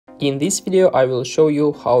In this video, I will show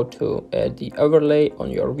you how to add the overlay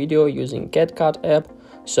on your video using CapCut app.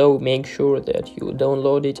 So make sure that you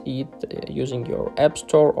download it using your App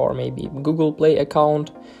Store or maybe Google Play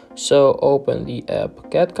account. So open the app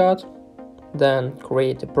CapCut, then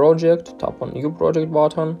create a project, tap on New Project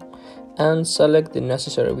button and select the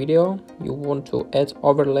necessary video you want to add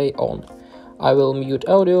overlay on. I will mute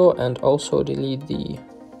audio and also delete the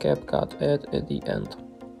CapCut ad at the end.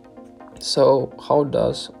 So how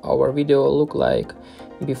does our video look like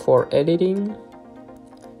before editing?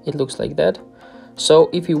 It looks like that.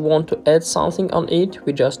 So if you want to add something on it,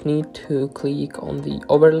 we just need to click on the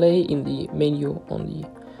overlay in the menu on the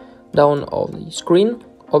down of the screen,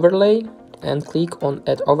 overlay, and click on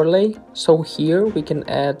add overlay. So here we can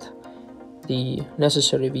add the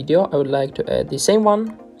necessary video. I would like to add the same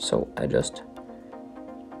one, so I just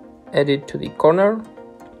add it to the corner,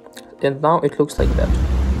 and now it looks like that.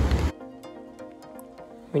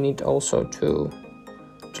 We need also to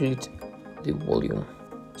delete the volume,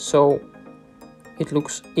 so it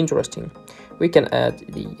looks interesting. We can add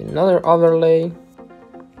another overlay,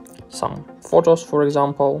 some photos for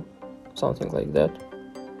example, something like that.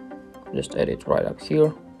 Just add it right up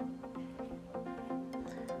here.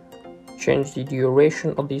 Change the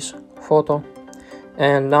duration of this photo,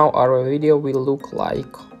 and now our video will look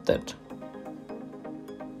like that.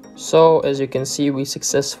 So as you can see, we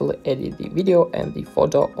successfully added the video and the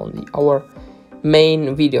photo on our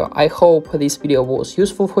main video. I hope this video was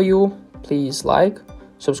useful for you. Please like,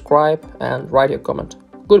 subscribe and write your comment.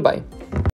 Goodbye.